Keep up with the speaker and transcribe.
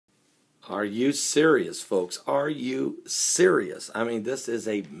Are you serious, folks? Are you serious? I mean, this is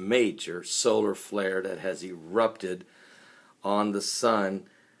a major solar flare that has erupted on the sun,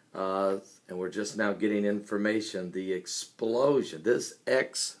 and we're just now getting information. The explosion, this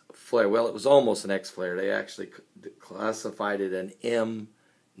X flare, well, it was almost an X flare. They actually classified it an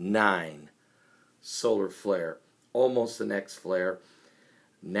M9 solar flare, almost an X flare.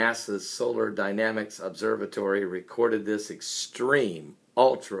 NASA's Solar Dynamics Observatory recorded this extreme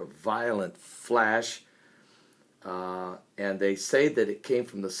ultra-violent flash, and they say that it came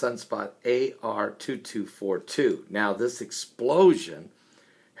from the sunspot AR2242. Now, this explosion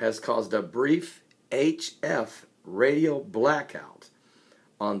has caused a brief HF radio blackout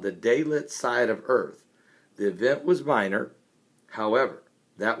on the daylit side of Earth. The event was minor, however,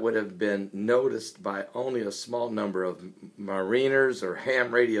 that would have been noticed by only a small number of mariners or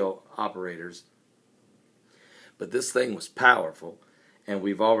ham radio operators. But this thing was powerful, and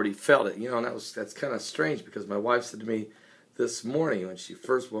we've already felt it. You know, and that's kind of strange, because my wife said to me this morning when she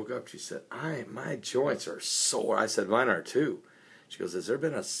first woke up, she said, my joints are sore. I said, mine are too. She goes, has there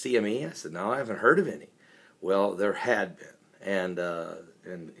been a CME? I said, no, I haven't heard of any. Well, there had been,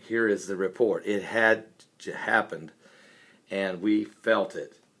 and here is the report. It had happened, and we felt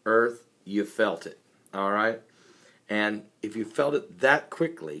it. Earth, you felt it, all right? And if you felt it that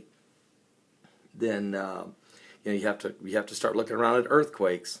quickly, then you have to start looking around at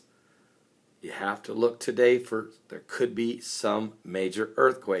earthquakes. You have to look today for, there could be some major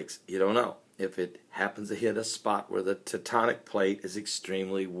earthquakes. You don't know if it happens to hit a spot where the tectonic plate is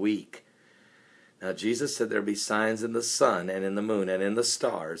extremely weak. Now, Jesus said there'll be signs in the sun and in the moon and in the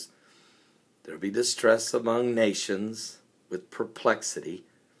stars. There'll be distress among nations with perplexity,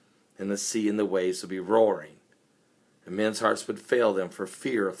 and the sea and the waves will be roaring. And men's hearts would fail them for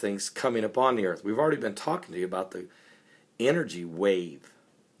fear of things coming upon the earth. We've already been talking to you about the energy wave,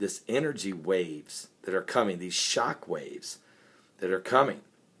 this energy waves that are coming, these shock waves that are coming.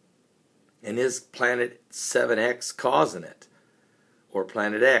 And is Planet 7X causing it? Or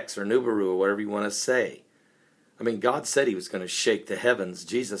Planet X, or Nibiru, or whatever you want to say. I mean, God said He was going to shake the heavens.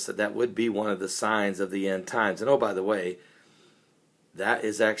 Jesus said that would be one of the signs of the end times. And oh, by the way, that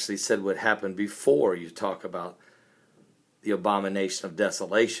is actually said would happen before you talk about the abomination of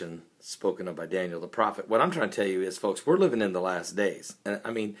desolation spoken of by Daniel the prophet. What I'm trying to tell you is, folks, we're living in the last days. And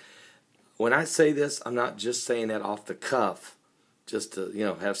I mean, when I say this, I'm not just saying that off the cuff just to,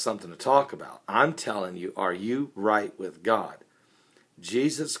 have something to talk about. I'm telling you, are you right with God?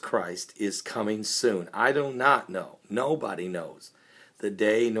 Jesus Christ is coming soon. I do not know. Nobody knows the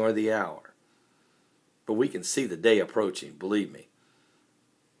day nor the hour. But we can see the day approaching, believe me.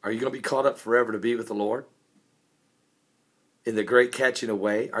 Are you going to be caught up forever to be with the Lord? In the great catching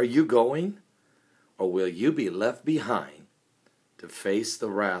away, are you going? Or will you be left behind to face the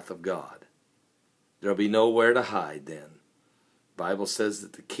wrath of God? There'll be nowhere to hide then. The Bible says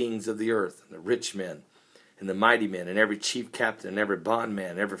that the kings of the earth, and the rich men, and the mighty men, and every chief captain, and every bondman,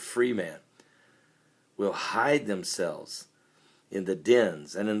 and every free man will hide themselves in the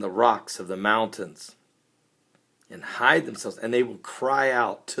dens and in the rocks of the mountains, and hide themselves, and they will cry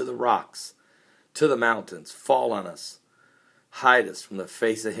out to the rocks, to the mountains, fall on us, hide us from the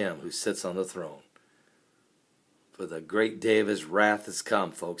face of Him who sits on the throne. For the great day of His wrath has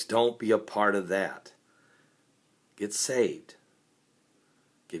come, folks. Don't be a part of that. Get saved.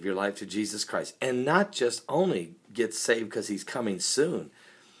 Give your life to Jesus Christ. And not just only get saved because He's coming soon,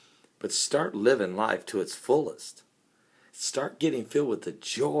 but start living life to its fullest. Start getting filled with the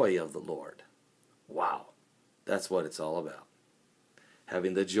joy of the Lord. Wow. That's what it's all about.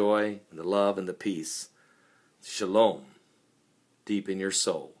 Having the joy and the love and the peace, shalom, deep in your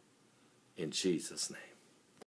soul. In Jesus' name.